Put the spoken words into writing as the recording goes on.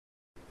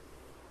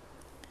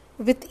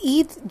With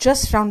Eid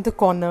just round the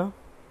corner,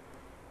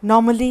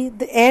 normally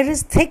the air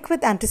is thick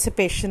with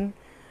anticipation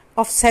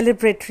of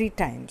celebratory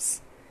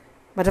times.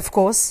 But of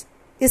course,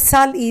 इस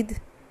साल ईद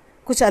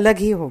कुछ अलग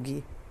ही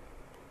होगी.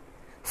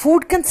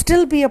 Food can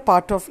still be a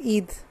part of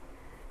Eid,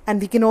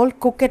 and we can all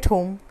cook at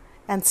home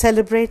and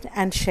celebrate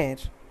and share.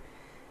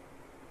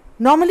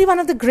 Normally, one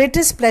of the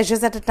greatest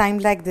pleasures at a time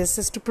like this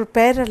is to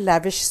prepare a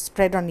lavish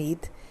spread on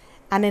Eid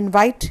and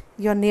invite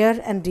your near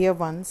and dear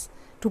ones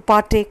to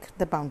partake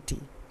the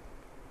bounty.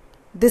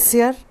 This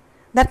year,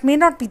 that may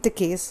not be the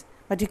case,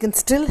 but you can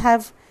still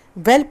have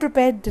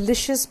well-prepared,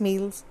 delicious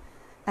meals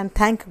and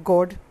thank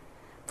God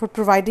for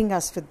providing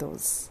us with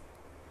those.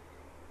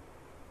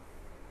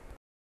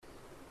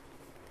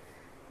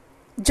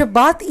 जब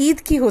बात ईद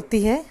की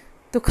होती है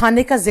तो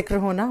खाने का जिक्र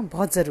होना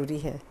बहुत ज़रूरी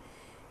है.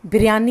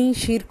 बिरयानी,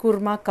 शीर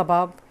कुरमा,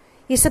 कबाब,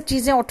 ये सब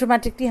चीज़ें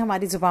ऑटोमेटिकली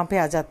हमारी ज़ुबान पे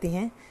आ जाती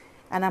हैं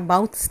and our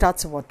mouth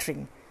starts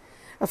watering.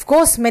 Of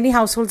course, many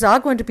households are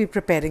going to be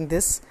preparing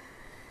this,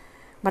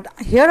 but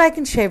here I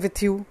can share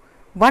with you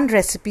one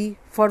recipe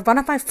for one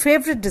of my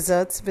favorite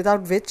desserts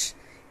without which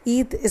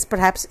Eid is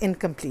perhaps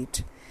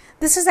incomplete.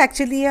 This is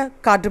actually a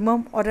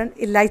cardamom or an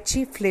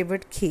elaichi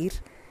flavored kheer,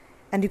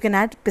 and you can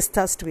add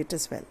pistas to it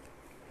as well.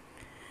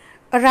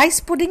 A rice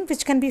pudding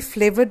which can be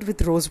flavored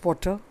with rose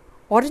water,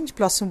 orange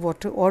blossom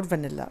water or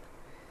vanilla.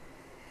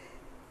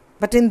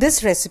 But in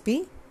this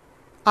recipe,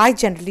 I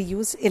generally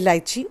use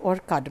elaichi or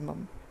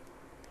cardamom.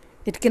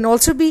 It can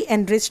also be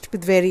enriched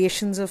with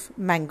variations of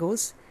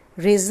mangoes,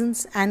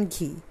 raisins and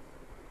ghee.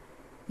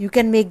 You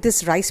can make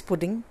this rice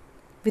pudding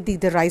with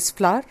either rice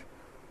flour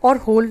or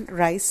whole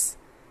rice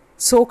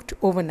soaked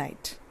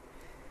overnight.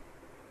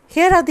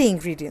 Here are the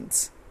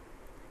ingredients.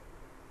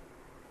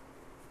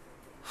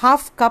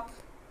 Half cup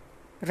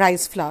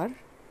rice flour,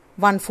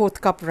 1/4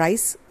 cup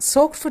rice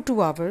soaked for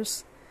 2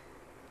 hours,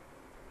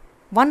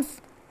 1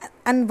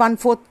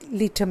 1/4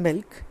 liter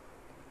milk,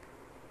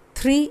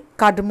 3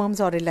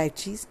 cardamoms or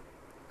elaichis,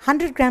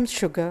 100 grams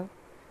sugar,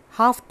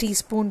 half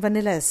teaspoon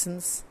vanilla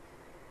essence,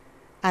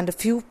 and a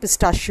few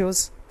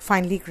pistachios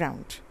finely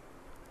ground.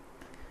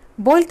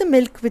 Boil the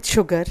milk with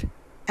sugar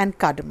and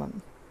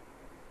cardamom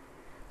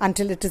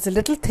until it is a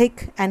little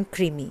thick and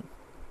creamy.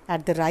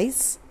 Add the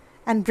rice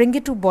and bring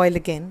it to boil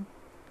again,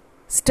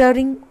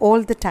 stirring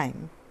all the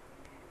time.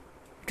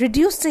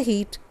 Reduce the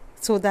heat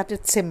so that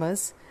it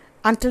simmers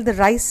until the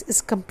rice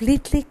is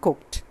completely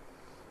cooked.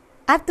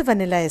 Add the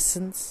vanilla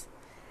essence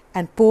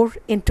and pour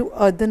into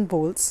earthen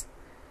bowls.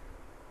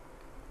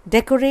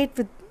 Decorate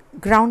with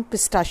ground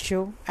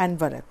pistachio and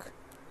varak.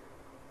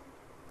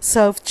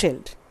 Serve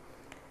chilled.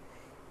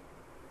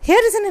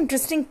 Here is an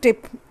interesting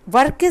tip.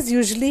 Varak is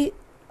usually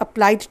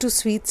applied to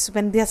sweets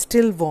when they are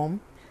still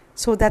warm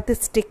so that they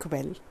stick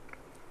well.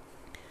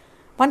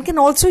 One can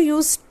also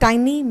use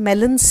tiny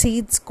melon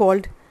seeds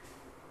called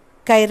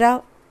kaira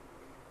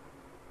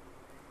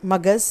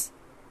magas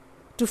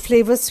to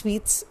flavor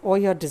sweets or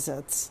your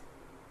desserts.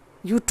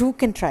 You too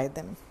can try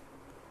them.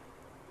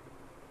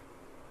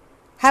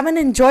 Have an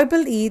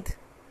enjoyable Eid.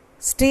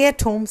 Stay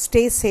at home,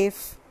 stay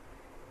safe,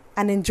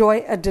 and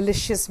enjoy a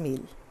delicious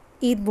meal.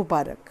 Eid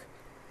Mubarak.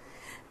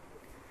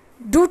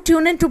 Do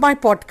tune into my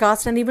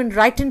podcast and even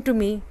write into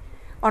me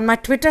on my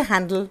Twitter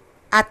handle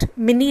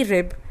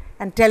 @minirib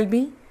and tell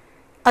me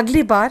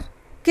अगली बार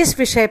किस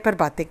विषय पर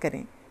बातें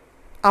करें.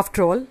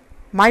 After all,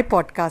 my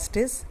podcast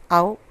is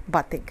आओ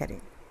बातें करें.